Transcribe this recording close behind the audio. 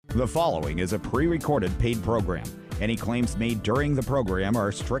The following is a pre-recorded paid program. Any claims made during the program are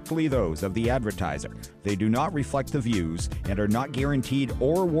strictly those of the advertiser. They do not reflect the views and are not guaranteed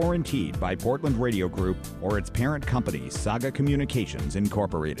or warrantied by Portland Radio Group or its parent company, Saga Communications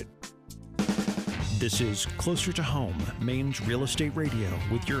Incorporated. This is Closer to Home, Maine's Real Estate Radio,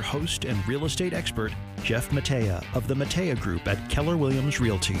 with your host and real estate expert, Jeff Matea of the Matea Group at Keller Williams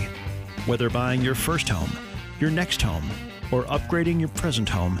Realty. Whether buying your first home, your next home, or upgrading your present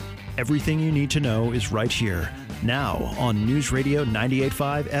home, everything you need to know is right here, now on News Radio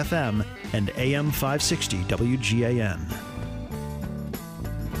 98.5 FM and AM 560 WGAN.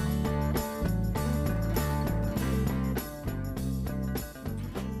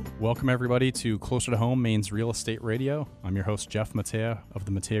 Welcome, everybody, to Closer to Home, Maine's Real Estate Radio. I'm your host, Jeff Matea of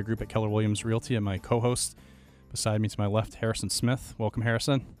the Matea Group at Keller Williams Realty, and my co-host beside me to my left, Harrison Smith. Welcome,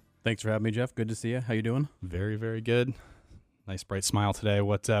 Harrison. Thanks for having me, Jeff. Good to see you. How you doing? Very, very good. Nice bright smile today.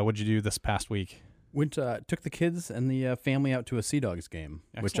 What'd you do this past week? Took the kids and the family out to a Sea Dogs game,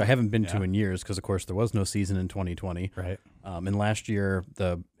 Excellent. which I haven't been to in years because, of course, there was no season in 2020. Right. And last year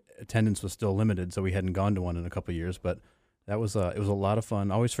the attendance was still limited, so we hadn't gone to one in a couple of years. But that was it was a lot of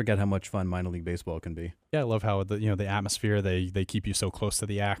fun. I always forget how much fun minor league baseball can be. Yeah, I love how the atmosphere, they keep you so close to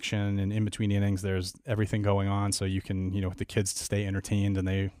the action, and in between innings there's everything going on, so you can the kids stay entertained.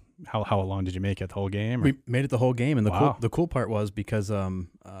 And how long did you make it, the whole game? Or? We made it the whole game, and Wow. the cool part was because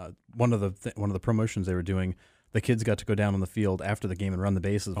one of the promotions they were doing, the kids got to go down on the field after the game and run the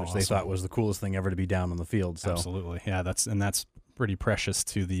bases, which they thought was the coolest thing ever to be down on the field. So absolutely, yeah, that's pretty precious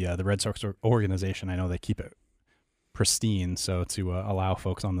to the Red Sox organization. I know they keep it pristine, so to allow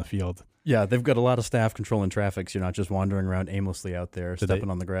folks on the field. Yeah, they've got a lot of staff controlling traffic, so you're not just wandering around aimlessly out there stepping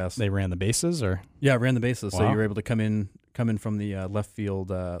on the grass. They ran the bases, or ran the bases, so you were able to come in from the left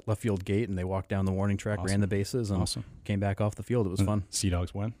field gate, and they walked down the warning track, ran the bases, and came back off the field. It was fun. Sea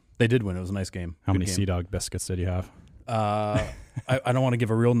Dogs win. They did win. It was a nice game. How many Sea Dog biscuits did you have? I don't want to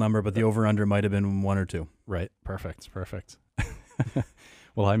give a real number, but the over/under might have been 1 or 2. Right. Perfect.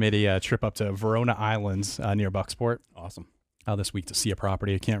 Well, I made a trip up to Verona Islands near Bucksport. Awesome. This week to see a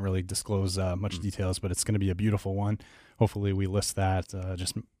property. I can't really disclose much details, but it's going to be a beautiful one. Hopefully, we list that.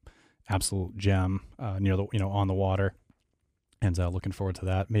 Just absolute gem near the on the water, and looking forward to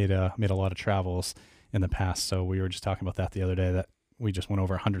that. Made a lot of travels in the past, so we were just talking about that the other day. That we just went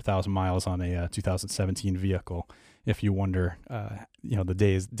over 100,000 miles on a 2017 vehicle. If you wonder,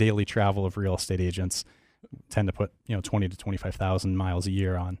 the daily travel of real estate agents tend to put 20 to 25,000 miles a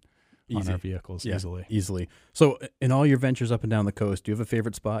year on our vehicles easily. So in all your ventures up and down the coast, do you have a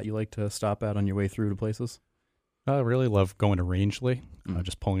favorite spot you like to stop at on your way through to places? I really love going to Rangeley,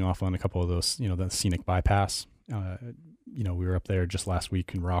 just pulling off on a couple of those, the scenic bypass. We were up there just last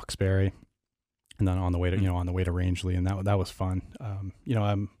week in Roxbury, and then on the way to Rangeley, and that was fun.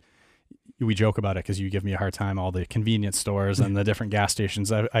 We joke about it because you give me a hard time, all the convenience stores and the different gas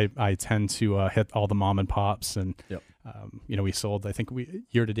stations. I tend to hit all the mom and pops, and we sold, I think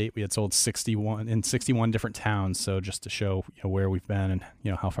year to date we had sold 61 in 61 different towns. So just to show where we've been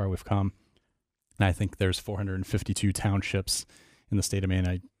and how far we've come. And I think there's 452 townships in the state of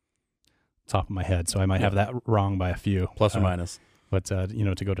Maine. Top of my head, so I might have that wrong by a few, plus or minus. But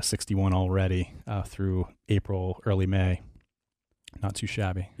to go to 61 already through April, early May. Not too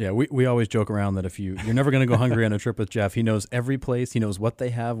shabby. Yeah, we always joke around that if you're never going to go hungry on a trip with Jeff. He knows every place. He knows what they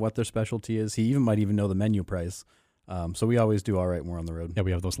have, what their specialty is. He might even know the menu price. So we always do all right when we're on the road. Yeah,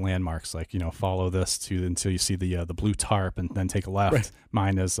 we have those landmarks like, follow this until you see the blue tarp and then take a left. Right.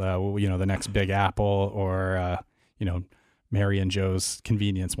 Mine is, the next Big Apple or, Mary and Joe's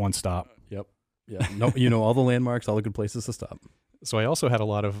Convenience, one stop. Yep. Yeah. No, all the landmarks, all the good places to stop. So I also had a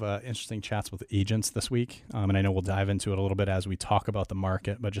lot of interesting chats with agents this week, and I know we'll dive into it a little bit as we talk about the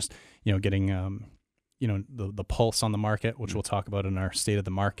market, but just, getting, the pulse on the market, which we'll talk about in our State of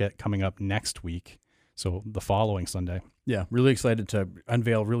the Market coming up next week, so the following Sunday. Yeah, really excited to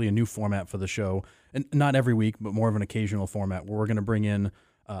unveil really a new format for the show, and not every week, but more of an occasional format where we're going to bring in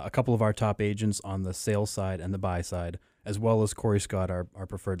a couple of our top agents on the sales side and the buy side, as well as Corey Scott, our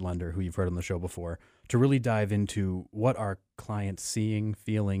preferred lender, who you've heard on the show before, to really dive into what our clients seeing,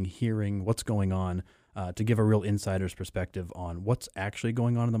 feeling, hearing, what's going on, to give a real insider's perspective on what's actually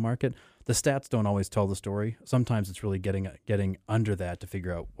going on in the market. The stats don't always tell the story. Sometimes it's really getting under that to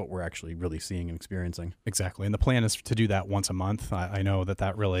figure out what we're actually really seeing and experiencing. Exactly, and the plan is to do that once a month. I know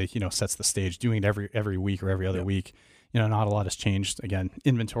that really sets the stage. Doing it every week or every other week, not a lot has changed. Again,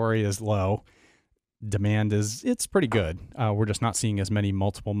 inventory is low. Demand it's pretty good. We're just not seeing as many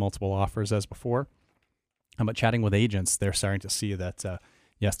multiple offers as before. But chatting with agents, they're starting to see that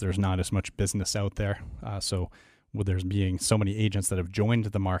yes, there's not as much business out there. So with there's being so many agents that have joined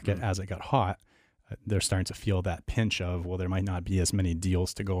the market as it got hot, they're starting to feel that pinch of, well, there might not be as many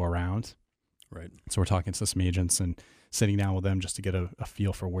deals to go around. Right. So we're talking to some agents and sitting down with them just to get a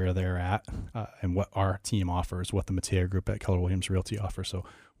feel for where they're at and what our team offers, what the Matea Group at Keller Williams Realty offers. So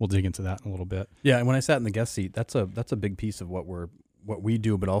we'll dig into that in a little bit. Yeah, and when I sat in the guest seat, that's a big piece of what we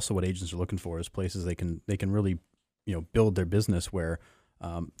do, but also what agents are looking for is places they can really, build their business where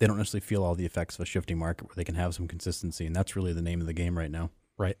they don't necessarily feel all the effects of a shifting market, where they can have some consistency, and that's really the name of the game right now.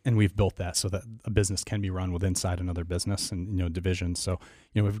 Right. And we've built that so that a business can be run with inside another business and, divisions. So,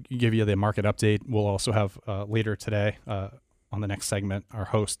 we give you the market update. We'll also have later today on the next segment, our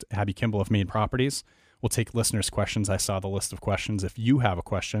host, Abby Kimball of Maine Properties. We'll take listeners' questions. I saw the list of questions. If you have a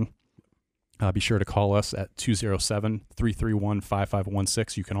question, be sure to call us at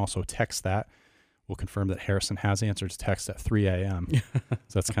 207-331-5516. You can also text that. We'll confirm that Harrison has answered his text at 3 a.m.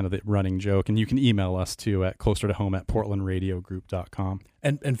 So that's kind of the running joke. And you can email us too at closertohome@portlandradiogroup.com.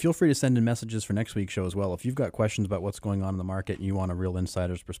 And feel free to send in messages for next week's show as well. If you've got questions about what's going on in the market and you want a real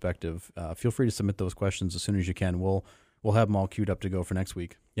insider's perspective, feel free to submit those questions as soon as you can. We'll have them all queued up to go for next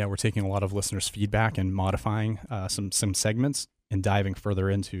week. Yeah, we're taking a lot of listeners' feedback and modifying some segments and diving further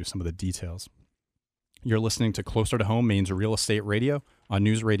into some of the details. You're listening to Closer to Home, Maine's Real Estate Radio on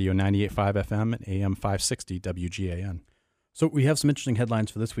News Radio 98.5 FM and AM 560 WGAN. So we have some interesting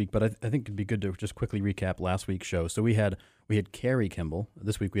headlines for this week, but I think it'd be good to just quickly recap last week's show. So we had Carrie Kimball.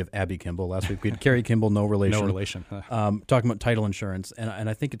 This week we have Abby Kimball. Last week we had Carrie Kimball, no relation. No relation. Talking about title insurance. And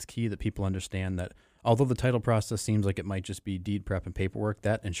I think it's key that people understand that although the title process seems like it might just be deed prep and paperwork,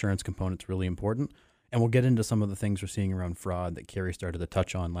 that insurance component's really important. And we'll get into some of the things we're seeing around fraud that Carrie started to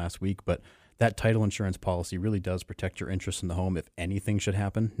touch on last week. But that title insurance policy really does protect your interest in the home if anything should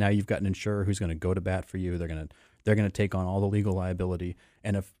happen. Now you've got an insurer who's going to go to bat for you. They're going to take on all the legal liability.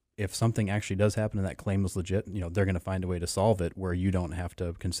 And if something actually does happen and that claim is legit, they're going to find a way to solve it where you don't have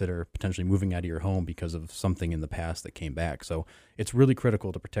to consider potentially moving out of your home because of something in the past that came back. So it's really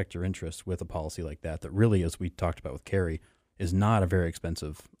critical to protect your interests with a policy like that really, as we talked about with Carrie, is not a very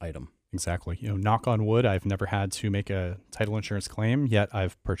expensive item. Exactly. Knock on wood, I've never had to make a title insurance claim, yet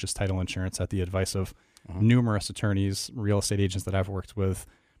I've purchased title insurance at the advice of numerous attorneys, real estate agents that I've worked with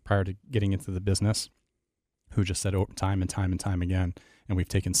prior to getting into the business, who just said time and time again, and we've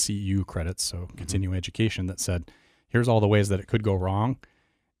taken CEU credits, so continuing education, that said, here's all the ways that it could go wrong.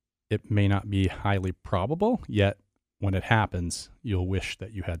 It may not be highly probable, yet when it happens, you'll wish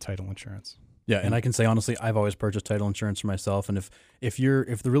that you had title insurance. Yeah, and I can say honestly, I've always purchased title insurance for myself. And if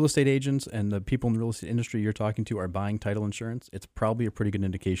the real estate agents and the people in the real estate industry you're talking to are buying title insurance, it's probably a pretty good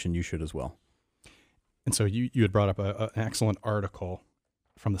indication you should as well. And so you had brought up an excellent article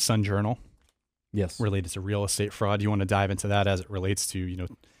from the Sun Journal, yes, related to real estate fraud. You want to dive into that as it relates to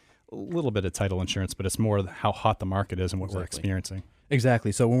a little bit of title insurance, but it's more how hot the market is and what we're experiencing.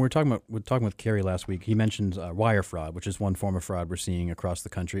 Exactly. So when we're talking with Carrie last week, he mentioned wire fraud, which is one form of fraud we're seeing across the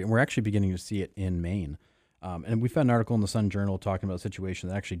country, and we're actually beginning to see it in Maine. And we found an article in the Sun Journal talking about a situation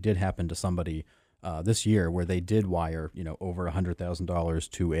that actually did happen to somebody this year, where they did wire over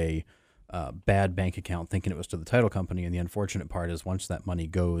 $100,000 to a bad bank account, thinking it was to the title company. And the unfortunate part is once that money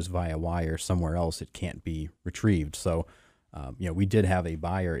goes via wire somewhere else, it can't be retrieved. So we did have a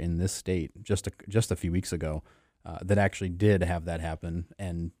buyer in this state just a few weeks ago that actually did have that happen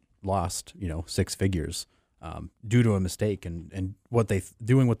and lost, 6 figures due to a mistake and what they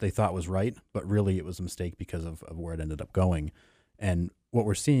thought was right, but really it was a mistake because of where it ended up going. And what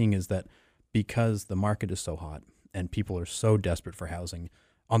we're seeing is that because the market is so hot and people are so desperate for housing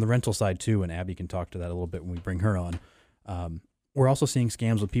on the rental side too, and Abby can talk to that a little bit when we bring her on, we're also seeing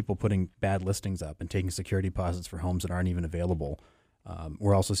scams with people putting bad listings up and taking security deposits for homes that aren't even available.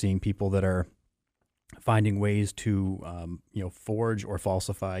 We're also seeing people that are finding ways to, forge or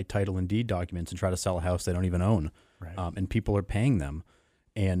falsify title and deed documents and try to sell a house they don't even own. Right. And people are paying them.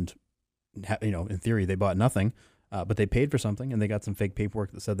 And, in theory, they bought nothing, but they paid for something and they got some fake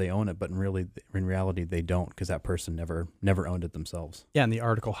paperwork that said they own it. But in reality, they don't, because that person never owned it themselves. Yeah, and the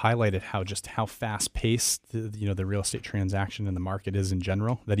article highlighted how fast paced the real estate transaction in the market is in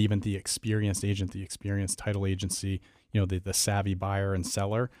general, that even the experienced agent, the experienced title agency, the savvy buyer and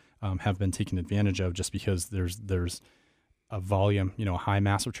seller have been taken advantage of, just because there's a volume, a high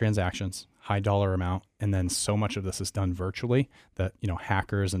mass of transactions, high dollar amount, and then so much of this is done virtually that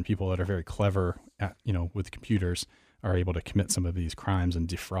hackers and people that are very clever at with computers are able to commit some of these crimes and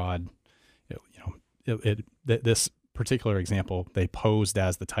defraud. This particular example, they posed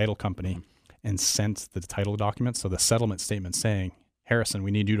as the title company and sent the title documents, so the settlement statement saying, Harrison, we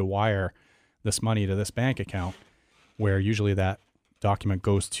need you to wire this money to this bank account, where usually that document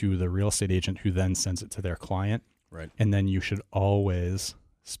goes to the real estate agent who then sends it to their client. Right. And then you should always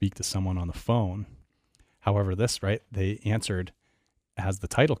speak to someone on the phone. However, they answered as the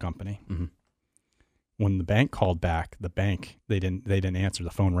title company. Mm-hmm. When the bank called back, they didn't answer. The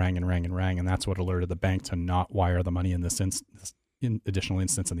phone rang and rang and rang, and that's what alerted the bank to not wire the money in this additional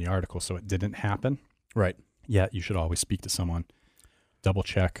instance in the article. So it didn't happen. Right. Yet you should always speak to someone, double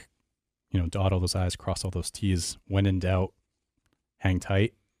check, dot all those I's, cross all those T's. When in doubt, hang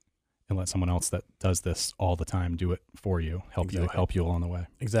tight and let someone else that does this all the time do it for you, help you along the way.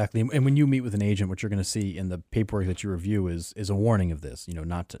 Exactly. And when you meet with an agent, what you're going to see in the paperwork that you review is a warning of this,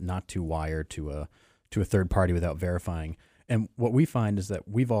 not to wire to a third party without verifying. And what we find is that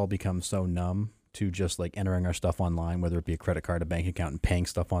we've all become so numb to just like entering our stuff online, whether it be a credit card, a bank account, and paying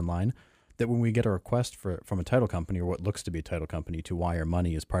stuff online, that when we get a request from a title company or what looks to be a title company to wire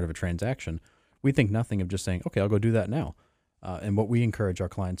money as part of a transaction, we think nothing of just saying, okay, I'll go do that now. And what we encourage our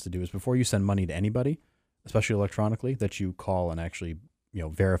clients to do is before you send money to anybody, especially electronically, that you call and actually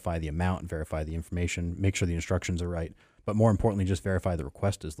verify the amount, verify the information, make sure the instructions are right, but more importantly, just verify the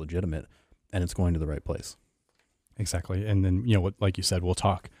request is legitimate and it's going to the right place. Exactly. And then, like you said, we'll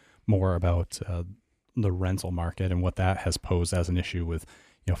talk more about the rental market and what that has posed as an issue with,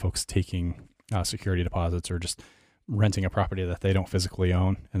 folks taking security deposits or just renting a property that they don't physically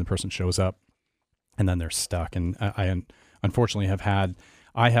own, and the person shows up and then they're stuck. And I unfortunately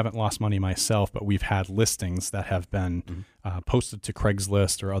I haven't lost money myself, but we've had listings that have been posted to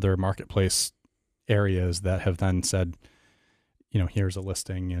Craigslist or other marketplace areas that have then said, here's a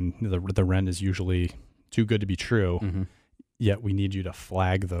listing, and the rent is usually too good to be true. Mm-hmm. Yet we need you to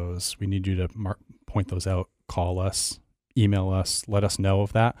flag those. We need you to point those out. Call us, email us, let us know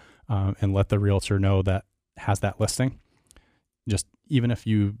of that, and let the realtor know that has that listing. Just even if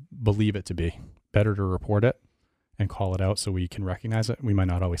you believe it to be, better to report it and call it out so we can recognize it. We might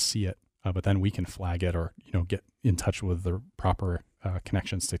not always see it, but then we can flag it or get in touch with the proper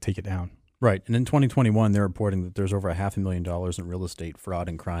connections to take it down. Right. And in 2021, they're reporting that there's over $500,000 in real estate fraud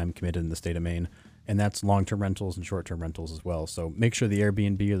and crime committed in the state of Maine. And that's long-term rentals and short-term rentals as well. So make sure the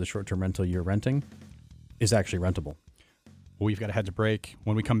Airbnb or the short-term rental you're renting is actually rentable. Well, we've got to head to break.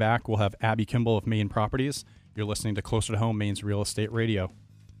 When we come back, we'll have Abby Kimball of Maine Properties. You're listening to Closer to Home, Maine's Real Estate Radio.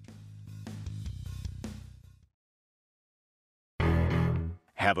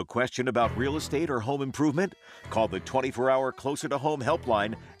 Have a question about real estate or home improvement? Call the 24-hour Closer to Home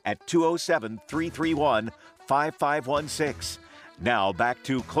helpline at 207-331-5516. Now back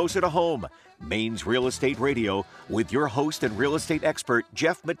to Closer to Home, Maine's Real Estate Radio, with your host and real estate expert,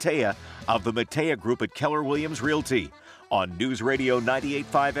 Jeff Matea of the Matea Group at Keller Williams Realty on News Radio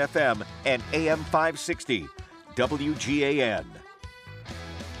 98.5 FM and AM 560, WGAN.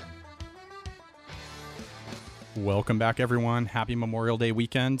 Welcome back, everyone. Happy Memorial Day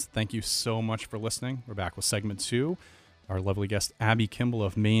weekend. Thank you so much for listening. We're back with segment 2. Our lovely guest, Abby Kimball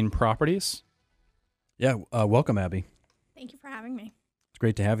of Maine Properties. Yeah, welcome, Abby. Thank you for having me. It's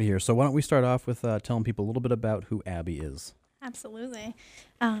great to have you here. So why don't we start off with telling people a little bit about who Abby is? Absolutely.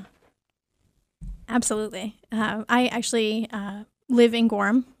 Absolutely. I actually live in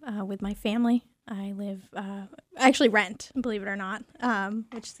Gorham with my family. I actually rent, believe it or not,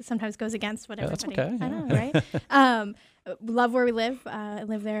 which sometimes goes against what everybody. That's okay. I know, right? Love where we live. I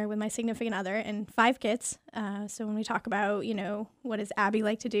live there with my significant other and 5 kids. So when we talk about, what does Abby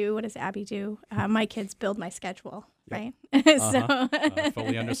like to do? What does Abby do? My kids build my schedule, right? So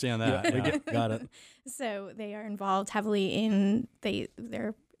fully understand that. Yeah. Got it. So they are involved heavily in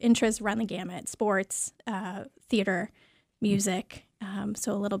their interests run the gamut: sports, theater, music.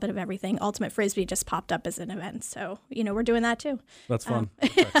 So a little bit of everything. Ultimate Frisbee just popped up as an event. So, we're doing that too. That's fun.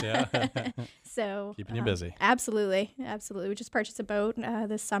 Yeah. So keeping you busy. Absolutely. Absolutely. We just purchased a boat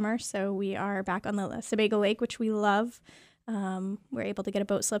this summer. So we are back on the Sebago Lake, which we love. We're able to get a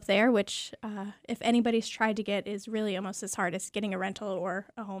boat slip there, which if anybody's tried to get is really almost as hard as getting a rental or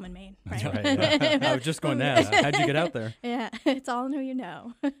a home in Maine. Right? That's right, yeah. I was just going to ask, how'd you get out there? Yeah, it's all in who you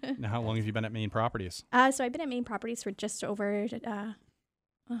know. Now, how long have you been at Maine Properties? So I've been at Maine Properties for just over,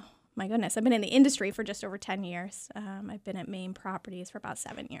 oh my goodness, I've been in the industry for just over 10 years. I've been at Maine Properties for about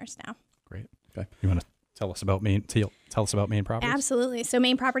 7 years now. Great. Okay. You want to tell us about Maine Properties? Absolutely. So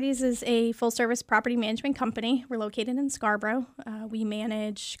Maine Properties is a full-service property management company. We're located in Scarborough. We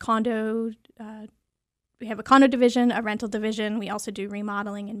manage condo. We have a condo division, a rental division. We also do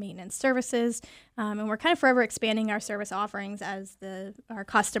remodeling and maintenance services. And we're kind of forever expanding our service offerings as our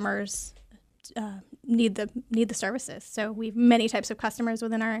customers need the services. So we have many types of customers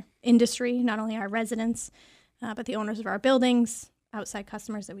within our industry, not only our residents, but the owners of our buildings, outside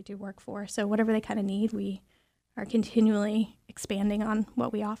customers that we do work for. So whatever they kind of need, we are continually expanding on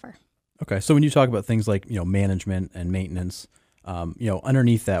what we offer. Okay, so when you talk about things like management and maintenance,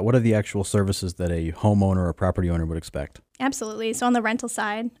 underneath that, what are the actual services that a homeowner or property owner would expect? Absolutely. So on the rental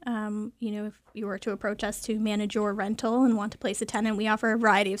side, if you were to approach us to manage your rental and want to place a tenant, we offer a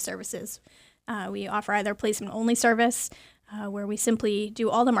variety of services. We offer either placement only service, where we simply do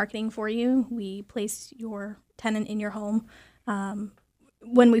all the marketing for you. We place your tenant in your home.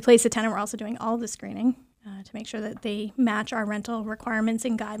 When we place a tenant, we're also doing all of the screening to make sure that they match our rental requirements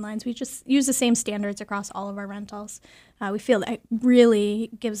and guidelines. We just use the same standards across all of our rentals. We feel that really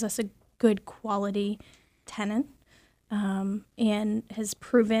gives us a good quality tenant, and has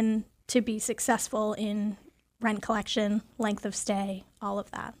proven to be successful in rent collection, length of stay, all of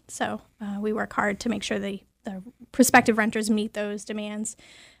that. So we work hard to make sure the prospective renters meet those demands.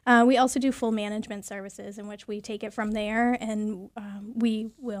 We also do full management services, in which we take it from there, and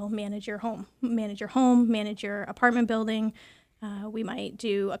we will manage your home, manage your apartment building. We might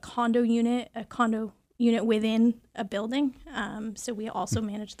do a condo unit within a building. So we also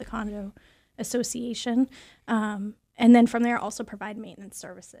manage the condo association. And then from there, also provide maintenance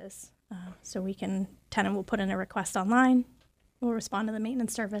services. So tenant will put in a request online, we'll respond to the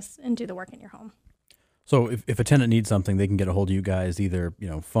maintenance service, and do the work in your home. So if a tenant needs something, they can get a hold of you guys either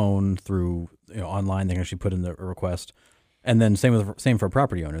phone, through online. They can actually put in a request, and then same for a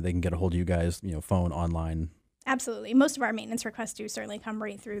property owner. They can get a hold of you guys phone, online. Absolutely. Most of our maintenance requests do certainly come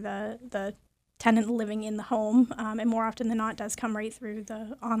right through the tenant living in the home, and more often than not does come right through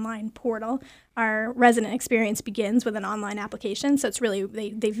the online portal. Our resident experience begins with an online application, so it's really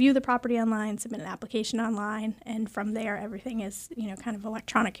they view the property online, submit an application online, and from there everything is kind of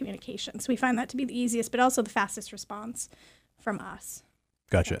electronic communication. So we find that to be the easiest, but also the fastest response from us.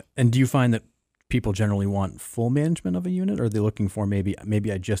 Gotcha. So. And do you find that people generally want full management of a unit, or are they looking for maybe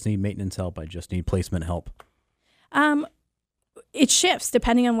I just need maintenance help, I just need placement help? It shifts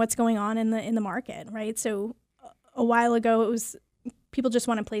depending on what's going on in the market, right? So a while ago, it was people just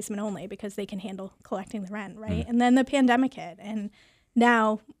wanted placement only because they can handle collecting the rent, right? And then the pandemic hit, and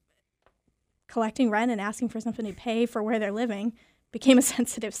now collecting rent and asking for something to pay for where they're living became a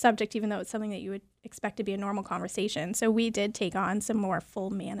sensitive subject, even though it's something that you would expect to be a normal conversation. So we did take on some more full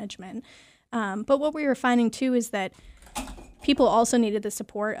management. But what we were finding too is that people also needed the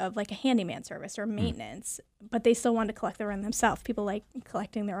support of like a handyman service or maintenance, but they still wanted to collect the rent themselves. People like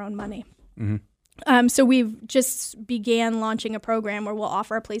collecting their own money. Mm-hmm. So we've just began launching a program where we'll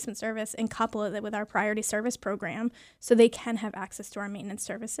offer a placement service and couple it with our priority service program, so they can have access to our maintenance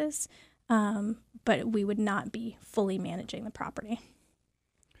services, but we would not be fully managing the property.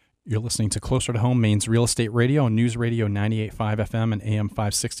 You're listening to Closer to Home, Maine's Real Estate Radio on News Radio 98.5 FM and AM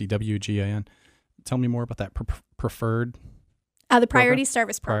 560 WGIN. Tell me more about that preferred. The priority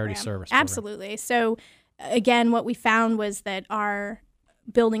service program. Priority service program. Absolutely. So again, what we found was that our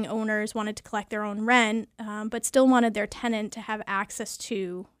building owners wanted to collect their own rent, but still wanted their tenant to have access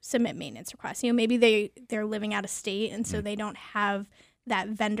to submit maintenance requests. Maybe they're living out of state, and so they don't have that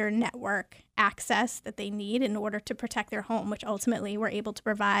vendor network access that they need in order to protect their home, which ultimately we're able to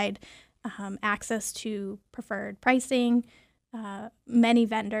provide access to preferred pricing, many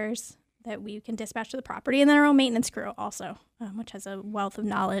vendors that we can dispatch to the property, and then our own maintenance crew also, which has a wealth of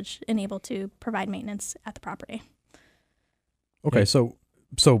knowledge and able to provide maintenance at the property. Okay, yeah.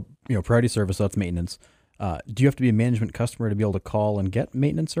 So priority service, that's maintenance. Do you have to be a management customer to be able to call and get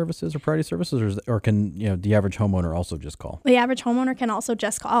maintenance services or priority services, or can the average homeowner also just call? The average homeowner can also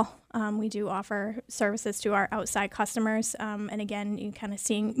just call. We do offer services to our outside customers, and again, you're kind of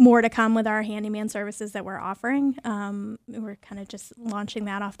seeing more to come with our handyman services that we're offering. We're kind of just launching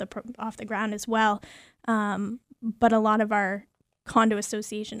that off the ground as well. But a lot of our condo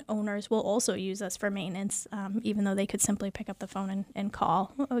association owners will also use us for maintenance, even though they could simply pick up the phone and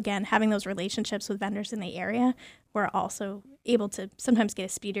call. Again, having those relationships with vendors in the area, we're also able to sometimes get a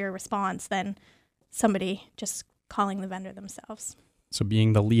speedier response than somebody just calling the vendor themselves. So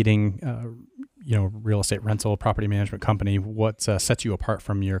being the leading real estate rental property management company, what sets you apart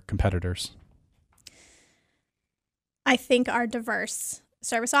from your competitors? I think our diverse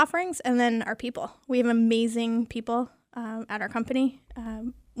service offerings, and then our people. We have amazing people at our company,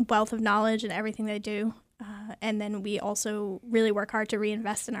 wealth of knowledge in everything they do. And then we also really work hard to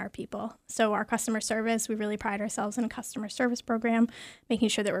reinvest in our people. So our customer service, we really pride ourselves in a customer service program, making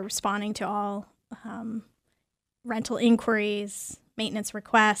sure that we're responding to all rental inquiries, maintenance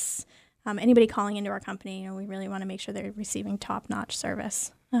requests, anybody calling into our company. We really want to make sure they're receiving top-notch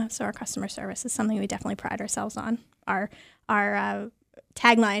service. So our customer service is something we definitely pride ourselves on. Our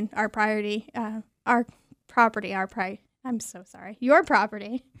tagline, our priority, our property, I'm so sorry. Your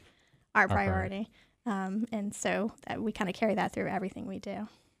property, our priority. And so that we kind of carry that through everything we do.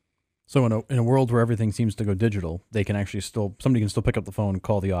 So in a world where everything seems to go digital, they can actually somebody can still pick up the phone,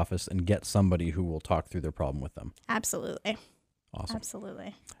 call the office, and get somebody who will talk through their problem with them. Absolutely. Awesome.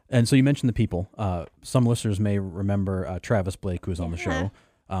 Absolutely. And so you mentioned the people. Some listeners may remember Travis Blake, who was on the show,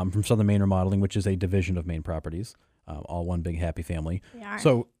 from Southern Maine Remodeling, which is a division of Maine Properties, all one big happy family.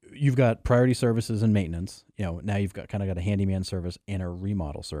 So you've got priority services and maintenance. Now you've got a handyman service and a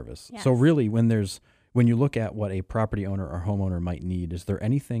remodel service. Yes. So really, when you look at what a property owner or homeowner might need, is there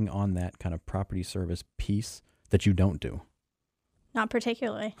anything on that kind of property service piece that you don't do? Not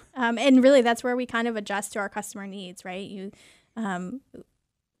particularly. And really, that's where we kind of adjust to our customer needs, right?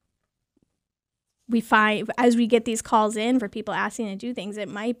 We find as we get these calls in for people asking to do things, it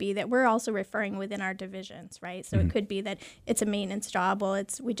might be that we're also referring within our divisions, right? So it could be that it's a maintenance job. Well,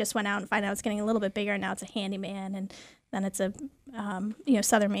 we just went out and find out it's getting a little bit bigger, and now it's a handyman, and then it's a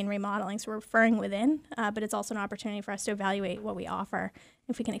Southern Maine Remodeling. So we're referring within, but it's also an opportunity for us to evaluate what we offer.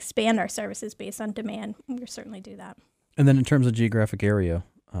 If we can expand our services based on demand, we'll certainly do that. And then in terms of geographic area,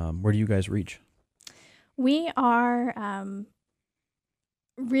 where do you guys reach? We are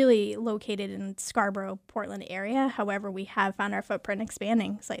really located in Scarborough, Portland area. However, we have found our footprint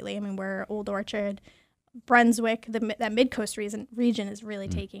expanding slightly. I mean, we're Old Orchard, Brunswick, that Mid-Coast region is really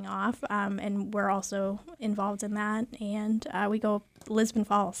taking off, and we're also involved in that. And we go Lisbon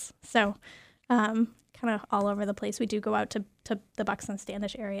Falls. So kind of all over the place. We do go out to the Buxton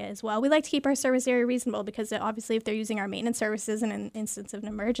Standish area as well. We like to keep our service area reasonable because obviously if they're using our maintenance services in an instance of an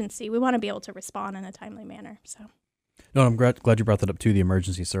emergency, we want to be able to respond in a timely manner. So. No, I'm glad you brought that up too, the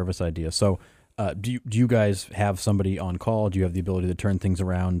emergency service idea. So do you guys have somebody on call? Do you have the ability to turn things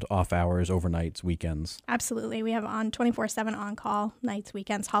around off hours, overnights, weekends? Absolutely. We have 24/7 on call, nights,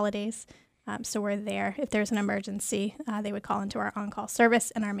 weekends, holidays. So we're there. If there's an emergency, they would call into our on-call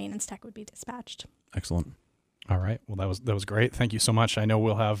service and our maintenance tech would be dispatched. Excellent. All right. Well, that was great. Thank you so much. I know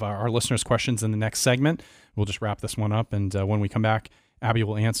we'll have our listeners' questions in the next segment. We'll just wrap this one up. And when we come back, Abby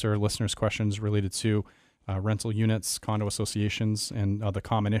will answer listeners' questions related to rental units, condo associations, and the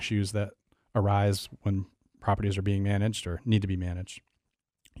common issues that arise when properties are being managed or need to be managed.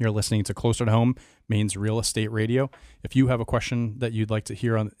 You're listening to Closer to Home, Maine's Real Estate Radio. If you have a question that you'd like to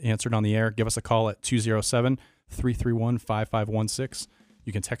hear answered on the air, give us a call at 207-331-5516.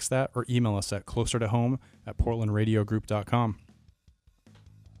 You can text that or email us at closertohome@portlandradiogroup.com.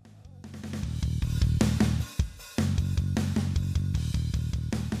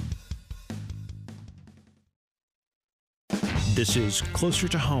 This is Closer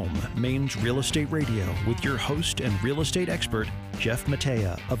to Home, Maine's Real Estate Radio, with your host and real estate expert, Jeff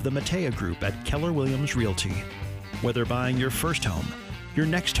Matea of the Matea Group at Keller Williams Realty. Whether buying your first home, your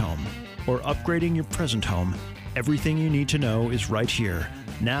next home, or upgrading your present home, everything you need to know is right here,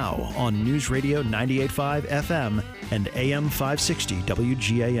 now on News Radio 98.5 FM and AM 560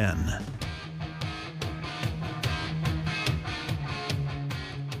 WGAN.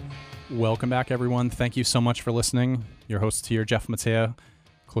 Welcome back, everyone. Thank you so much for listening. Your host here, Jeff Matea,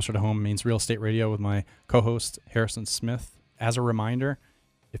 Closer to Home, Maine's Real Estate Radio, with my co-host, Harrison Smith. As a reminder,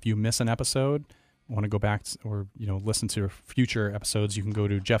 if you miss an episode, want to go back or listen to future episodes, you can go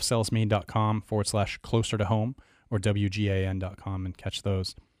to jeffsellsmaine.com/closer to home or WGAN.com and catch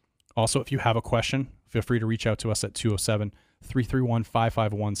those. Also, if you have a question, feel free to reach out to us at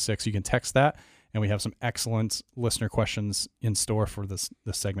 207-331-5516. You can text that, and we have some excellent listener questions in store for this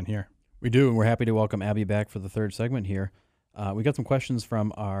segment here. We do, and we're happy to welcome Abby back for the third segment here. We got some questions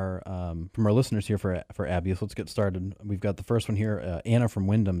from our listeners here for Abby, so let's get started. We've got the first one here. Anna from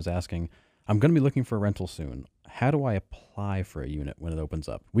Wyndham is asking, I'm going to be looking for a rental soon. How do I apply for a unit when it opens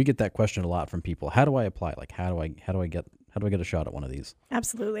up? We get that question a lot from people. How do I apply? Like, how do I get a shot at one of these?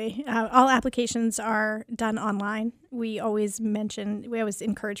 Absolutely. All applications are done online. We always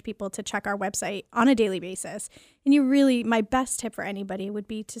encourage people to check our website on a daily basis. And my best tip for anybody would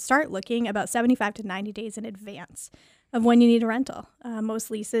be to start looking about 75 to 90 days in advance of when you need a rental.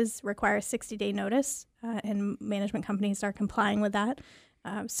 Most leases require a 60-day notice, and management companies are complying with that.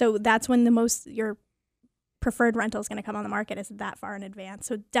 So that's when your preferred rental is going to come on the market, is that far in advance.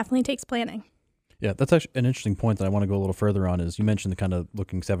 So it definitely takes planning. Yeah, that's actually an interesting point that I want to go a little further on. Is you mentioned the kind of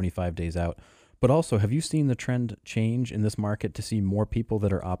looking 75 days out, but also, have you seen the trend change in this market to see more people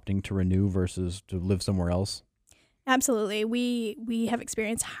that are opting to renew versus to live somewhere else? Absolutely. We have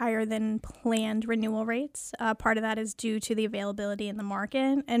experienced higher than planned renewal rates. Part of that is due to the availability in the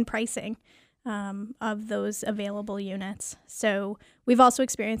market and pricing of those available units. So we've also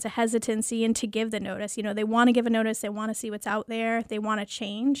experienced a hesitancy to give the notice. They want to give a notice. They want to see what's out there. They want to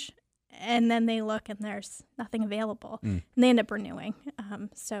change. And then they look and there's nothing available. And they end up renewing.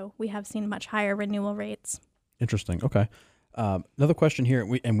 So we have seen much higher renewal rates. Interesting. Okay. Another question here,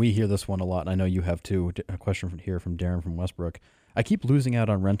 we hear this one a lot, and I know you have too. A question from Darren from Westbrook. I keep losing out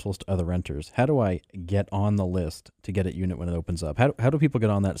on rentals to other renters. How do I get on the list to get a unit when it opens up? How do people get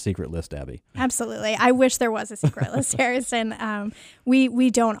on that secret list, Abby? Absolutely. I wish there was a secret list, Harrison. We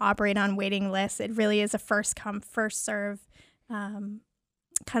don't operate on waiting lists. It really is a first come, first serve kind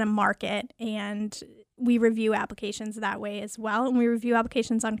of market, and we review applications that way as well, and we review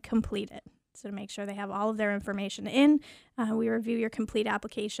applications on completed. So to make sure they have all of their information in, we review your complete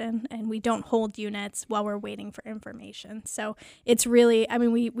application, and we don't hold units while we're waiting for information. So it's really,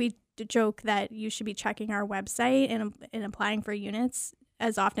 we joke that you should be checking our website and applying for units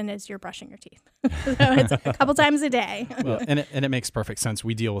as often as you're brushing your teeth. So it's a couple times a day. Well, and it makes perfect sense.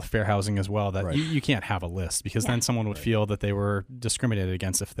 We deal with fair housing as well, that you can't have a list, because then someone would feel that they were discriminated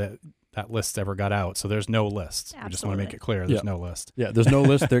against if that list ever got out. So there's no list. Absolutely. We just want to make it clear there's no list. Yeah, there's no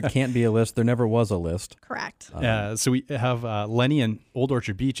list. There can't be a list. There never was a list. Correct. So we have Lenny in Old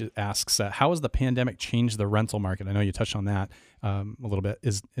Orchard Beach asks, how has the pandemic changed the rental market? I know you touched on that a little bit.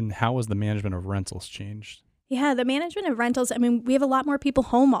 And how has the management of rentals changed? Yeah, the management of rentals, we have a lot more people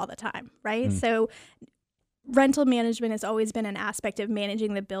home all the time, right? So rental management has always been an aspect of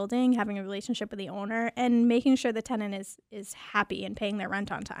managing the building, having a relationship with the owner, and making sure the tenant is happy and paying their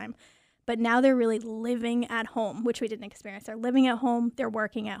rent on time. But now they're really living at home, which we didn't experience. They're living at home. They're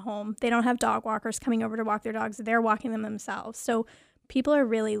working at home. They don't have dog walkers coming over to walk their dogs. They're walking them themselves. So people are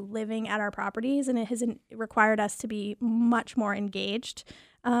really living at our properties, and it has required us to be much more engaged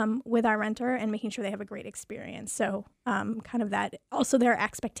with our renter and making sure they have a great experience. So kind of that, also their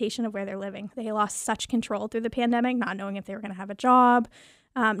expectation of where they're living. They lost such control through the pandemic, not knowing if they were going to have a job,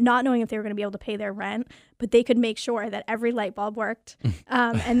 not knowing if they were going to be able to pay their rent, but they could make sure that every light bulb worked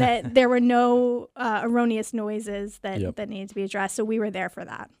and that there were no erroneous noises that needed to be addressed. So we were there for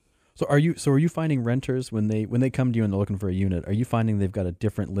that. So are you finding renters when they come to you and they're looking for a unit, are you finding they've got a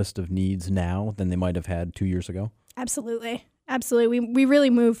different list of needs now than they might have had 2 years ago? Absolutely. Absolutely. We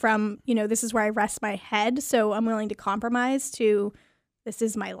really move from, this is where I rest my head, so I'm willing to compromise, to this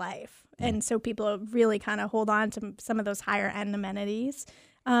is my life. And so people really kind of hold on to some of those higher end amenities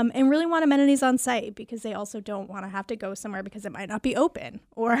and really want amenities on site, because they also don't want to have to go somewhere because it might not be open,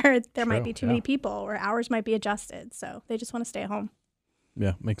 or there might be too many people, or hours might be adjusted. So they just want to stay at home.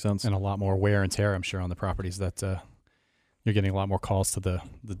 Yeah, makes sense. And a lot more wear and tear, I'm sure, on the properties, that you're getting a lot more calls to the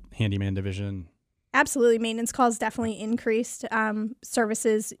handyman division. Absolutely. Maintenance calls definitely increased.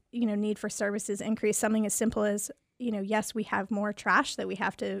 Services, need for services increased. Something as simple as, yes, we have more trash that we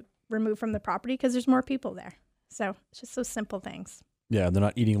have to remove from the property because there's more people there. So it's just those simple things. Yeah, they're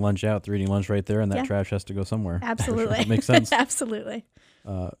not eating lunch out. They're eating lunch right there, and that trash has to go somewhere. Absolutely. That makes sense. Absolutely.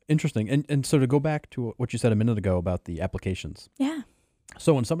 Interesting. And so to go back to what you said a minute ago about the applications. Yeah.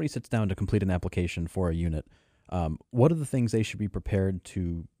 So when somebody sits down to complete an application for a unit, what are the things they should be prepared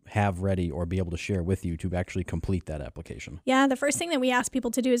to have ready or be able to share with you to actually complete that application? Yeah, the first thing that we ask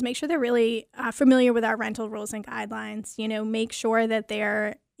people to do is make sure they're really familiar with our rental rules and guidelines. Make sure that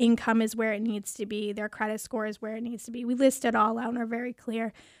their income is where it needs to be, their credit score is where it needs to be. We list it all out and are very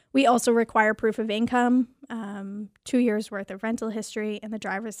clear. We also require proof of income, 2 years worth of rental history, and the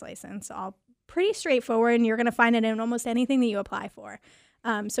driver's license. All pretty straightforward, and you're going to find it in almost anything that you apply for.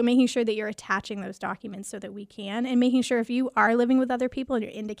 So making sure that you're attaching those documents so that we can, and making sure if you are living with other people and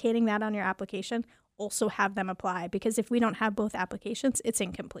you're indicating that on your application, also have them apply, because if we don't have both applications, it's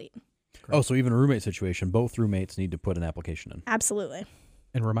incomplete. Correct. Oh, so even a roommate situation, both roommates need to put an application in. Absolutely.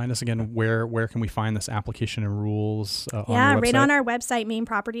 And remind us again, where can we find this application and rules on your website? Right on our website,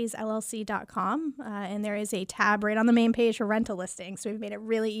 mainepropertiesllc.com. And there is a tab right on the main page for rental listings. So we've made it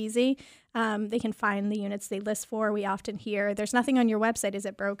really easy. They can find the units they list for. We often hear, there's nothing on your website. Is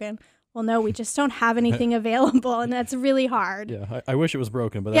it broken? Well, no, we just don't have anything available, and that's really hard. Yeah, I wish it was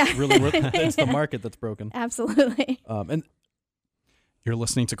broken, but that's really it's the market that's broken. Absolutely. And you're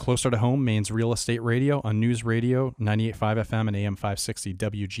listening to Closer to Home, Maine's Real Estate Radio on News Radio 98.5 FM and AM 560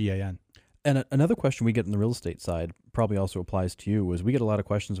 WGAN. And another question we get in the real estate side probably also applies to you, is we get a lot of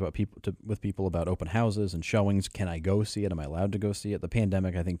questions about people about open houses and showings. Can I go see it? Am I allowed to go see it? The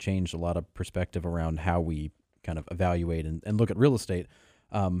pandemic, I think, changed a lot of perspective around how we kind of evaluate and look at real estate.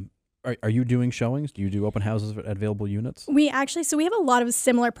 Are you doing showings? Do you do open houses at available units? We have a lot of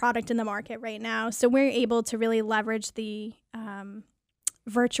similar product in the market right now. So we're able to really leverage the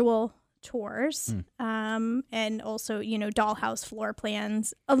virtual tours and also, dollhouse floor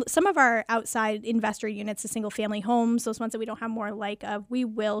plans. Some of our outside investor units, the single family homes, those ones that we don't have more like of, we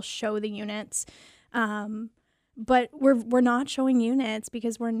will show the units. But we're not showing units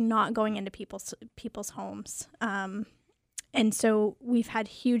because we're not going into people's homes. And so we've had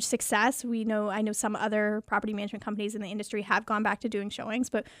huge success. I know some other property management companies in the industry have gone back to doing showings,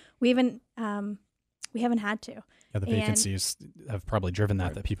 but we haven't had to. Yeah, the vacancies have probably driven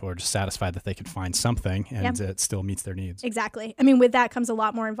that people are just satisfied that they can find something and it still meets their needs. Exactly. I mean, with that comes a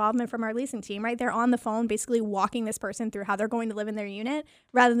lot more involvement from our leasing team, right? They're on the phone basically walking this person through how they're going to live in their unit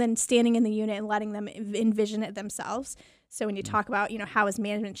rather than standing in the unit and letting them envision it themselves. So when you talk about, how has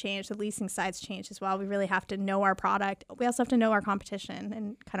management changed, the leasing side's changed as well. We really have to know our product. We also have to know our competition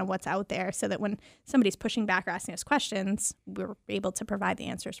and kind of what's out there so that when somebody's pushing back or asking us questions, we're able to provide the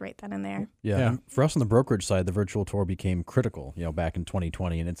answers right then and there. Yeah. And for us on the brokerage side, the virtual tour became critical, back in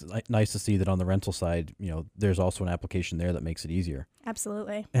 2020. And it's nice to see that on the rental side, there's also an application there that makes it easier.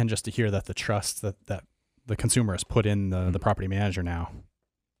 Absolutely. And just to hear that the trust that the consumer has put in the property manager now,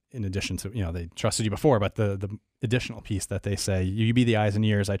 in addition to, they trusted you before, but the additional piece that they say, you be the eyes and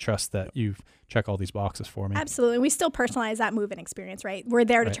ears, I trust that you check all these boxes for me. Absolutely. We still personalize that move-in experience, right? We're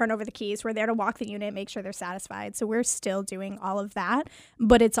there to turn over the keys. We're there to walk the unit, make sure they're satisfied. So we're still doing all of that.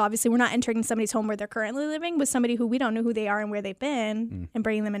 But it's obviously, we're not entering somebody's home where they're currently living with somebody who we don't know who they are and where they've been and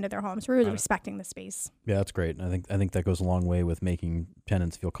bringing them into their homes. We're really respecting the space. Yeah, that's great. And I think that goes a long way with making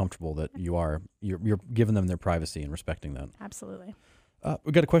tenants feel comfortable that you're giving them their privacy and respecting that. Absolutely.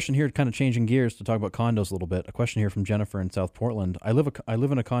 We've got a question here, kind of changing gears to talk about condos a little bit. A question here from Jennifer in South Portland. I live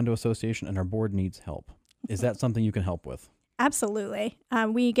in a condo association and our board needs help. Is that something you can help with? Absolutely.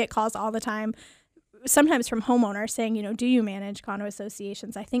 We get calls all the time, sometimes from homeowners saying, do you manage condo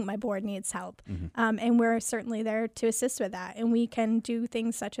associations? I think my board needs help. And we're certainly there to assist with that. And we can do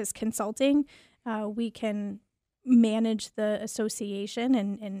things such as consulting. We can manage the association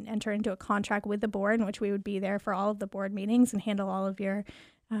and enter into a contract with the board in which we would be there for all of the board meetings and handle all of your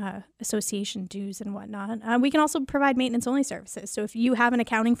association dues and whatnot. We can also provide maintenance-only services. So if you have an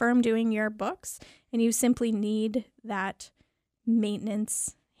accounting firm doing your books and you simply need that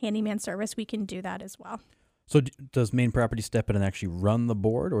maintenance handyman service, we can do that as well. So does Maine Properties step in and actually run the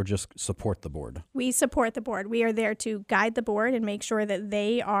board or just support the board? We support the board. We are there to guide the board and make sure that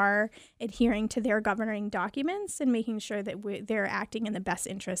they are adhering to their governing documents and making sure that they're acting in the best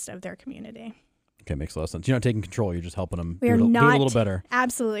interest of their community. Okay, makes a lot of sense. You're not taking control. You're just helping them do We are it a not little better.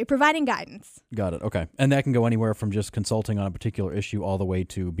 Absolutely. Providing guidance. Got it. Okay. And that can go anywhere from just consulting on a particular issue all the way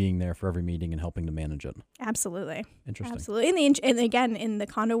to being there for every meeting and helping to manage it. Absolutely. Interesting. Absolutely. And again, in the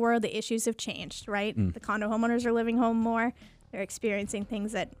condo world, the issues have changed, right? The condo homeowners are living home more. They're experiencing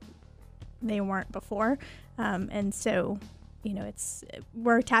things that they weren't before. And so,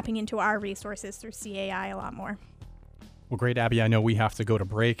 we're tapping into our resources through CAI a lot more. Well, great, Abby. I know we have to go to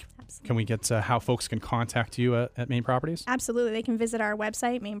break. Absolutely. Can we get how folks can contact you at Maine Properties? Absolutely. They can visit our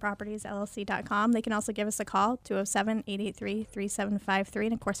website, mainepropertiesllc.com. They can also give us a call, 207-883-3753,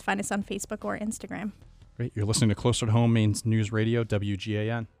 and, of course, find us on Facebook or Instagram. Great. You're listening to Closer to Home, Maine's News Radio,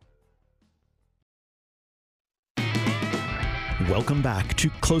 WGAN. Welcome back to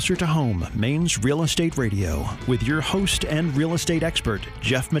Closer to Home, Maine's Real Estate Radio, with your host and real estate expert,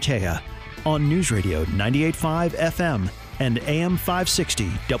 Jeff Matea, on News Radio 98.5 FM and AM 560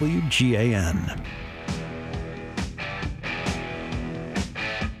 WGAN.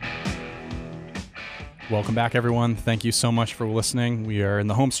 Welcome back, everyone. Thank you so much for listening. We are in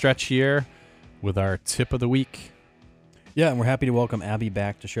the home stretch here with our tip of the week. Yeah, and we're happy to welcome Abby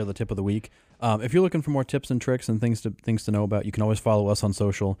back to share the tip of the week. If you're looking for more tips and tricks and things to know about, you can always follow us on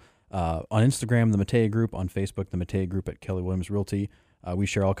social. On Instagram, the Matea Group. On Facebook, the Matea Group at Keller Williams Realty. We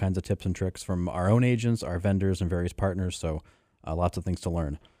share all kinds of tips and tricks from our own agents, our vendors, and various partners, so lots of things to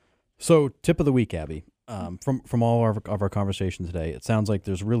learn. So, tip of the week, Abby. From all of our conversation today, it sounds like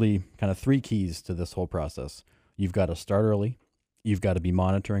there's really kind of three keys to this whole process. You've got to start early, you've got to be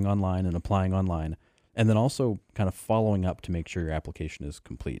monitoring online and applying online, and then also kind of following up to make sure your application is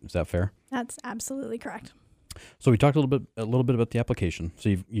complete. Is that fair? That's absolutely correct. So we talked a little bit about the application. So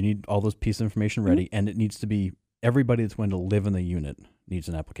you need all those pieces of information ready, and it needs to be everybody that's going to live in the unit needs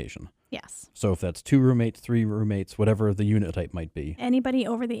an application. Yes. So if that's 2 roommates, 3 roommates, whatever the unit type might be. Anybody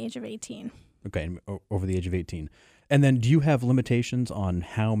over the age of 18. Okay, over the age of 18. And then do you have limitations on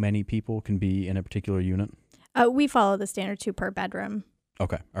how many people can be in a particular unit? We follow the standard 2 per bedroom.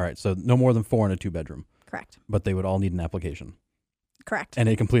 Okay, all right. So no more than 4 in a 2-bedroom. Correct. But they would all need an application. Correct. And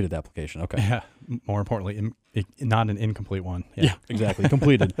a completed application. Okay. Yeah. More importantly, not an incomplete one. Yeah, exactly.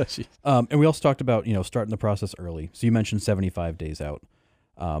 Completed. And we also talked about, starting the process early. So you mentioned 75 days out.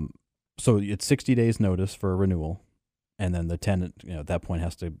 So it's 60 days notice for a renewal. and then the tenant, at that point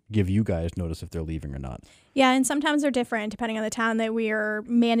has to give you guys notice if they're leaving or not. Yeah, and sometimes they're different depending on the town that we are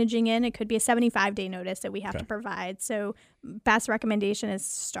managing in. It could be a 75-day notice that we have to provide. So best recommendation is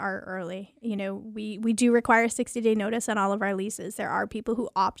start early. We do require a 60-day notice on all of our leases. There are people who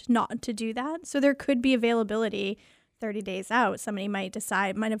opt not to do that. So there could be availability 30 days out. Somebody might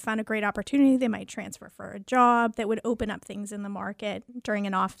have found a great opportunity. They might transfer for a job that would open up things in the market during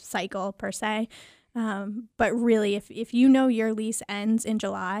an off cycle per se. But really, if your lease ends in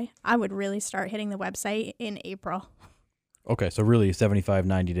July, I would really start hitting the website in April. Okay, so really 75,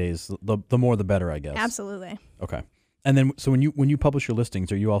 90 days, the more the better, I guess. Absolutely. Okay. And then, so when you publish your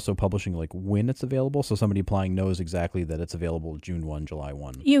listings, are you also publishing like when it's available? So somebody applying knows exactly that it's available June 1, July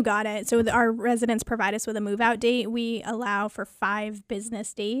 1. You got it. So our residents provide us with a move-out date. We allow for 5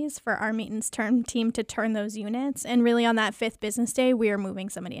 business days for our maintenance team to turn those units. And really on that 5th business day, we are moving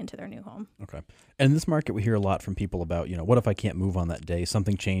somebody into their new home. Okay. And in this market, we hear a lot from people about, what if I can't move on that day?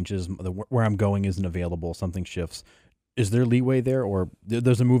 Something changes, where I'm going isn't available, something shifts. Is there leeway there, or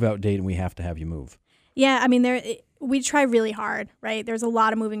there's a move-out date and we have to have you move? Yeah, I mean, we try really hard, right? There's a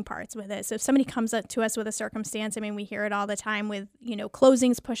lot of moving parts with it. So if somebody comes up to us with a circumstance, I mean, we hear it all the time with,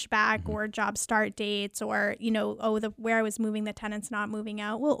 closings pushed back or job start dates or, where I was moving, the tenant's not moving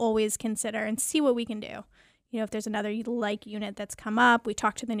out. We'll always consider and see what we can do. If there's another unit that's come up, we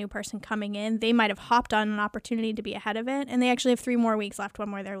talk to the new person coming in. They might have hopped on an opportunity to be ahead of it, and they actually have 3 more weeks left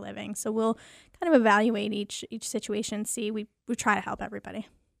when where they're living. So we'll kind of evaluate each situation, see. We try to help everybody.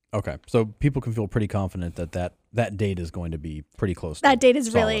 Okay, so people can feel pretty confident that date is going to be pretty close. That date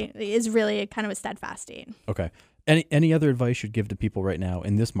is really a kind of a steadfast date. Okay. Any other advice you'd give to people right now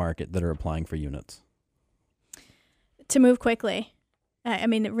in this market that are applying for units? To move quickly. I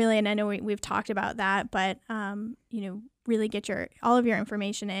mean, really, and I know we've talked about that, but really get all of your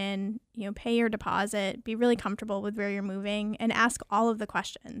information in. Pay your deposit. Be really comfortable with where you're moving, and ask all of the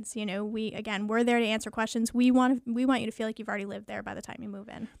questions. We're there to answer questions. We want you to feel like you've already lived there by the time you move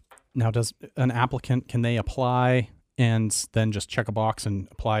in. Now, does an applicant, can they apply and then just check a box and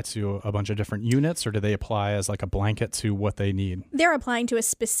apply to a bunch of different units, or do they apply as like a blanket to what they need? They're applying to a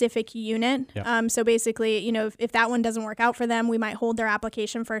specific unit. Yep. So basically, if that one doesn't work out for them, we might hold their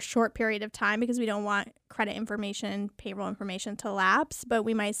application for a short period of time because we don't want credit information, payroll information to lapse. But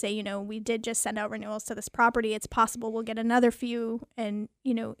we might say, we did just send out renewals to this property. It's possible we'll get another few, and,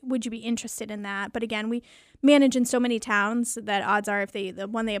 would you be interested in that? But again, we manage in so many towns that odds are if the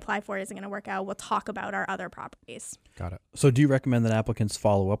one they apply for isn't going to work out, we'll talk about our other properties. Got it. So do you recommend that applicants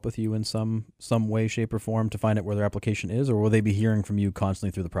follow up with you in some way, shape, or form to find out where their application is, or will they be hearing from you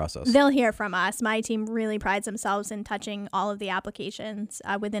constantly through the process? They'll hear from us. My team really prides themselves in touching all of the applications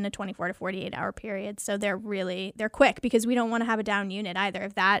within a 24 to 48 hour period. So they're quick because we don't want to have a down unit either.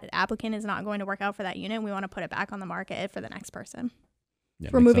 If that applicant is not going to work out for that unit, we want to put it back on the market for the next person. Yeah,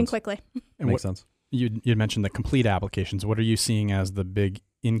 we're moving quickly. Makes sense. You'd mentioned the complete applications. What are you seeing as the big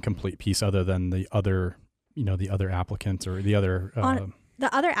incomplete piece other than the other applicants or the other?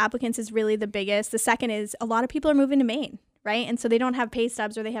 The other applicants is really the biggest. The second is a lot of people are moving to Maine, right? And so they don't have pay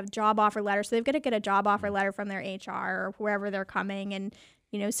stubs or they have job offer letters. So they've got to get a job offer letter from their HR or wherever they're coming. And,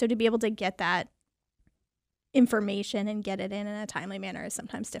 so to be able to get that information and get it in a timely manner is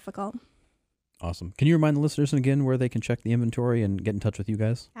sometimes difficult. Awesome. Can you remind the listeners again where they can check the inventory and get in touch with you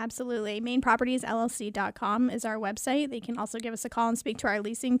guys? Absolutely. MainePropertiesLLC.com is our website. They can also give us a call and speak to our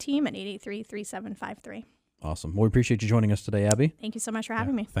leasing team at 883-3753. Awesome. Well, we appreciate you joining us today, Abby. Thank you so much for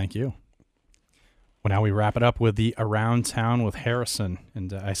having me. Thank you. Well, now we wrap it up with the Around Town with Harrison,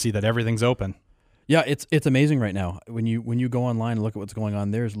 and I see that everything's open. Yeah, it's amazing right now. When you go online and look at what's going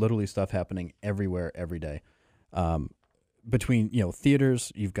on, there's literally stuff happening everywhere, every day. Between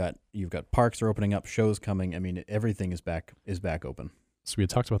theaters, you've got parks are opening up, shows coming. I mean, everything is back open. So we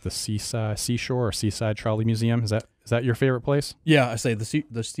had talked about the Seashore or Seaside Trolley Museum. Is that your favorite place? Yeah, I say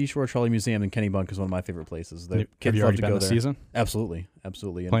the Seashore Trolley Museum in Kennebunk is one of my favorite places. The kids you love already to been go this there. Season? Absolutely.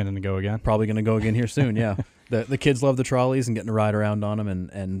 Planning to go again? Probably going to go again here soon. Yeah, the kids love the trolleys and getting to ride around on them.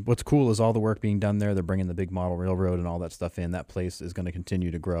 And what's cool is all the work being done there. They're bringing the big model railroad and all that stuff in. That place is going to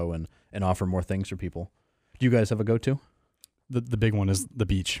continue to grow and offer more things for people. Do you guys have a go-to? The big one is the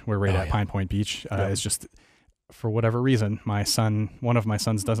beach. We're right at Pine Point Beach. It's just, for whatever reason, one of my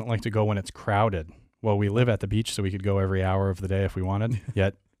sons doesn't like to go when it's crowded. Well, we live at the beach, so we could go every hour of the day if we wanted.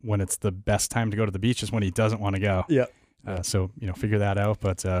 Yet when it's the best time to go to the beach is when he doesn't want to go. Yeah. So figure that out.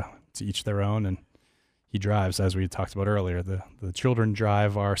 But to each their own, and he drives, as we talked about earlier. The children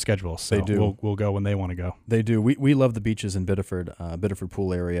drive our schedule, so they do. We'll go when they want to go. They do. We love the beaches in Biddeford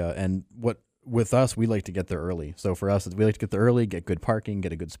Pool area, and with us, we like to get there early. So for us, we like to get there early, get good parking,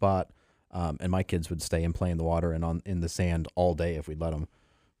 get a good spot. and my kids would stay and play in the water and in the sand all day if we'd let them.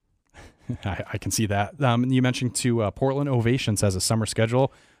 I can see that. You mentioned Portland Ovations has a summer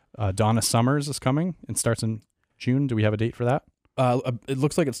schedule. Donna Summers is coming and starts in June. Do we have a date for that? It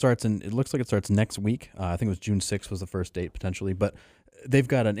looks like it starts next week. I think it was June 6th was the first date potentially, but they've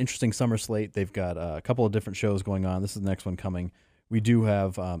got an interesting summer slate. They've got a couple of different shows going on. This is the next one coming. We do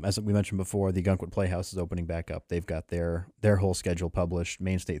have, as we mentioned before, the Gunkwit Playhouse is opening back up. They've got their whole schedule published.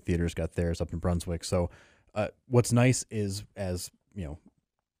 Maine State Theater's got theirs up in Brunswick. So what's nice is, as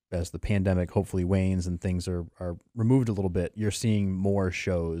the pandemic hopefully wanes and things are removed a little bit, you're seeing more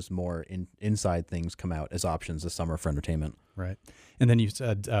shows, more inside things come out as options this summer for entertainment. Right. And then you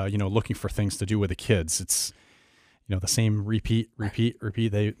said, looking for things to do with the kids. It's, the same repeat.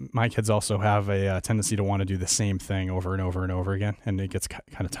 My kids also have a tendency to want to do the same thing over and over and over again, and it gets kind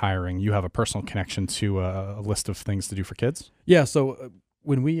of tiring. You have a personal connection to a list of things to do for kids? Yeah. So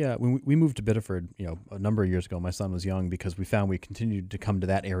when we moved to Biddeford, a number of years ago, my son was young, because we found we continued to come to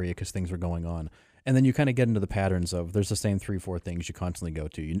that area because things were going on. And then you kind of get into the patterns of there's the same 3-4 things you constantly go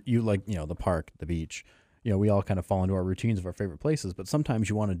to. You like, the park, the beach. We all kind of fall into our routines of our favorite places, but sometimes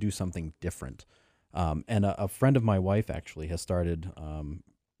you want to do something different. And a friend of my wife actually has started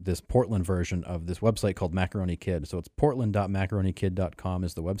this Portland version of this website called Macaroni Kid. So it's portland.macaronikid.com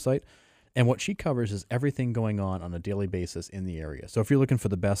is the website. And what she covers is everything going on a daily basis in the area. So if you're looking for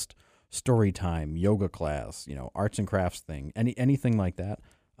the best story time, yoga class, arts and crafts thing, anything like that,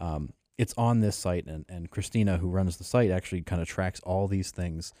 it's on this site. And Christina, who runs the site, actually kind of tracks all these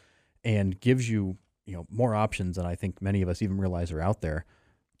things and gives you, more options than I think many of us even realize are out there.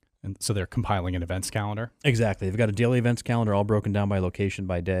 And so they're compiling an events calendar? Exactly. They've got a daily events calendar all broken down by location,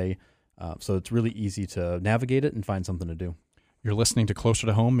 by day. So it's really easy to navigate it and find something to do. You're listening to Closer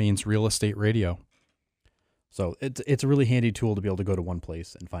to Home, Maine's Real Estate Radio. So it's a really handy tool to be able to go to one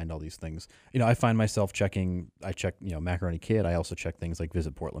place and find all these things. I find myself I check, Macaroni Kid. I also check things like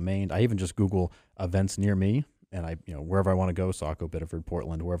Visit Portland, Maine. I even just Google events near me, and wherever I want to go, Saco, Biddeford,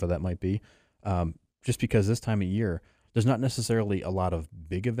 Portland, wherever that might be. Just because this time of year, there's not necessarily a lot of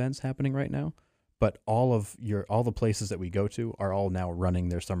big events happening right now, but all the places that we go to are all now running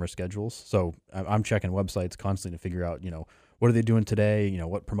their summer schedules. So I'm checking websites constantly to figure out, what are they doing today?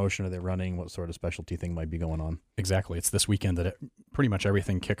 What promotion are they running? What sort of specialty thing might be going on? Exactly. It's this weekend that pretty much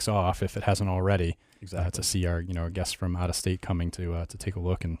everything kicks off, if it hasn't already. Exactly. To see our guests from out of state coming to take a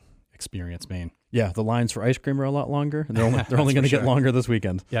look and experience Maine. Yeah, the lines for ice cream are a lot longer. They're only going to get longer this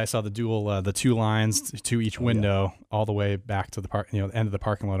weekend. Yeah, I saw the two lines to each window, all the way back to the park, the end of the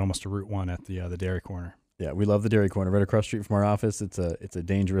parking lot, almost to Route 1 at the dairy corner. Yeah, we love the dairy corner right across the street from our office. It's a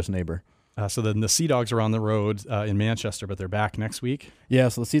dangerous neighbor. So then the Sea Dogs are on the road in Manchester, but they're back next week. Yeah,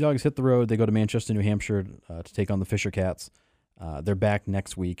 so the Sea Dogs hit the road. They go to Manchester, New Hampshire to take on the Fisher Cats. They're back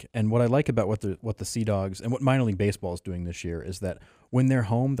next week. And what I like about what the Sea Dogs and what minor league baseball is doing this year is that when they're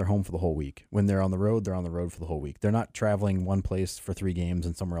home for the whole week. When they're on the road, they're on the road for the whole week. They're not traveling one place for 3 games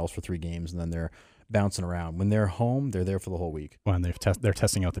and somewhere else for 3 games, and then they're bouncing around. When they're home, they're there for the whole week. Well, and they're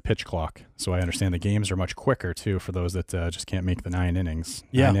testing out the pitch clock. So I understand the games are much quicker, too, for those that just can't make the 9 innings.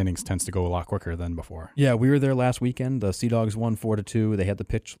 Yeah. 9 innings tends to go a lot quicker than before. Yeah, we were there last weekend. The Sea Dogs won 4-2. They had the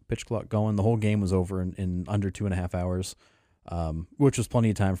pitch clock going. The whole game was over in under 2.5 hours. Which was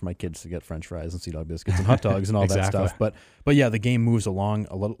plenty of time for my kids to get French fries and Sea Dog biscuits and hot dogs and all Exactly. that stuff. But yeah, the game moves along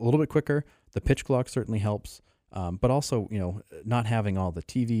a little bit quicker. The pitch clock certainly helps. But also, not having all the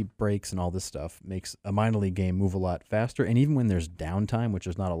TV breaks and all this stuff makes a minor league game move a lot faster. And even when there's downtime, which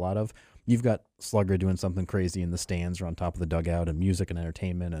there's not a lot of, you've got Slugger doing something crazy in the stands or on top of the dugout, and music and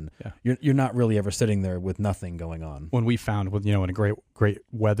entertainment, and you're not really ever sitting there with nothing going on. When we found, in a great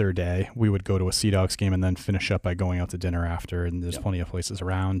weather day, we would go to a Sea Dogs game and then finish up by going out to dinner after. And there's plenty of places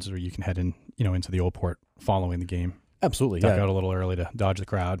around where you can head in, into the Old Port following the game. Absolutely, Duck out a little early to dodge the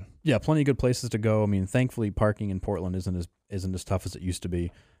crowd. Yeah, plenty of good places to go. I mean, thankfully, parking in Portland isn't as tough as it used to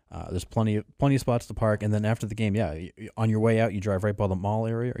be. There's plenty of spots to park, and then after the game, on your way out, you drive right by the mall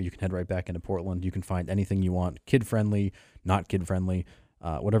area, or you can head right back into Portland. You can find anything you want, kid-friendly, not kid-friendly,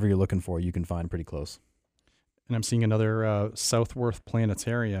 whatever you're looking for, you can find pretty close. And I'm seeing another Southworth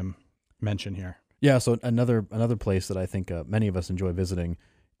Planetarium mention here. Yeah, so another place that I think many of us enjoy visiting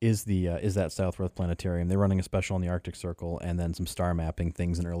is that Southworth Planetarium. They're running a special on the Arctic Circle, and then some star mapping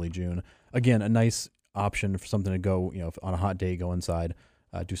things in early June. Again, a nice option for something to go, on a hot day, go inside.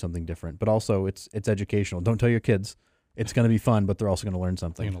 Do something different, but also it's educational. Don't tell your kids. It's going to be fun, but they're also going to learn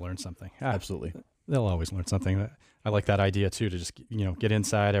something. They're going to learn something. Absolutely. They'll always learn something. I like that idea too, to just, get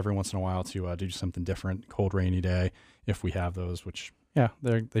inside every once in a while to do something different. Cold, rainy day, if we have those, which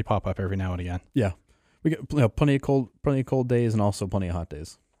they pop up every now and again. Yeah. We get plenty of cold days and also plenty of hot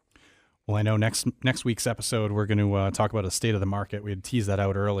days. Well, I know next week's episode, we're going to talk about the state of the market. We had teased that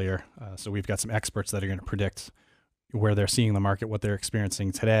out earlier. So we've got some experts that are going to predict where they're seeing the market, what they're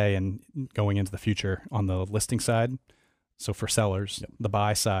experiencing today and going into the future on the listing side. So for sellers, the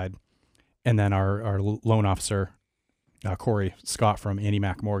buy side, and then our loan officer, Corey Scott from Andy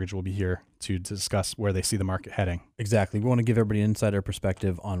Mac Mortgage, will be here to discuss where they see the market heading. Exactly. We want to give everybody an insider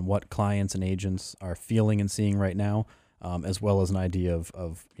perspective on what clients and agents are feeling and seeing right now, as well as an idea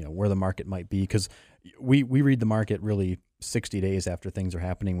of where the market might be. Because we read the market really 60 days after things are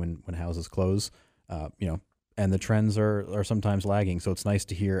happening when houses close, and the trends are sometimes lagging. So it's nice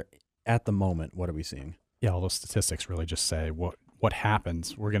to hear at the moment, what are we seeing? Yeah, all those statistics really just say what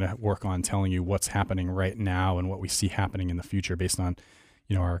happens. We're going to work on telling you what's happening right now and what we see happening in the future based on,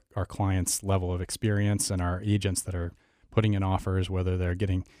 our clients' level of experience and our agents that are putting in offers, whether they're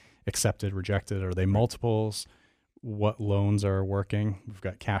getting accepted, rejected, are they multiples, what loans are working. We've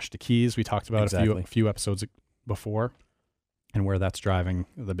got cash to keys. We talked about a few episodes before, and where that's driving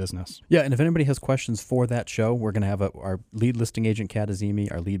the business. Yeah, and if anybody has questions for that show, we're going to have our lead listing agent, Kat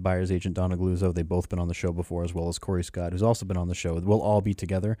Azimi, our lead buyer's agent, Donna Gluzzo. They've both been on the show before, as well as Corey Scott, who's also been on the show. We'll all be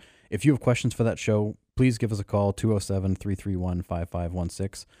together. If you have questions for that show, please give us a call,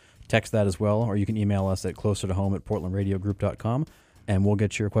 207-331-5516. Text that as well, or you can email us at closertohome@portlandradiogroup.com, and we'll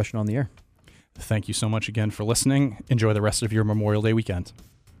get your question on the air. Thank you so much again for listening. Enjoy the rest of your Memorial Day weekend.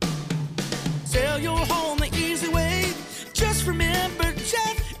 Sell your home the easy way. Just remember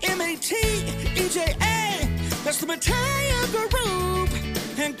Jeff, M-A-T-E-J-A. That's the Matea Group.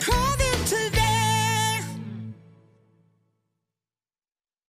 And call them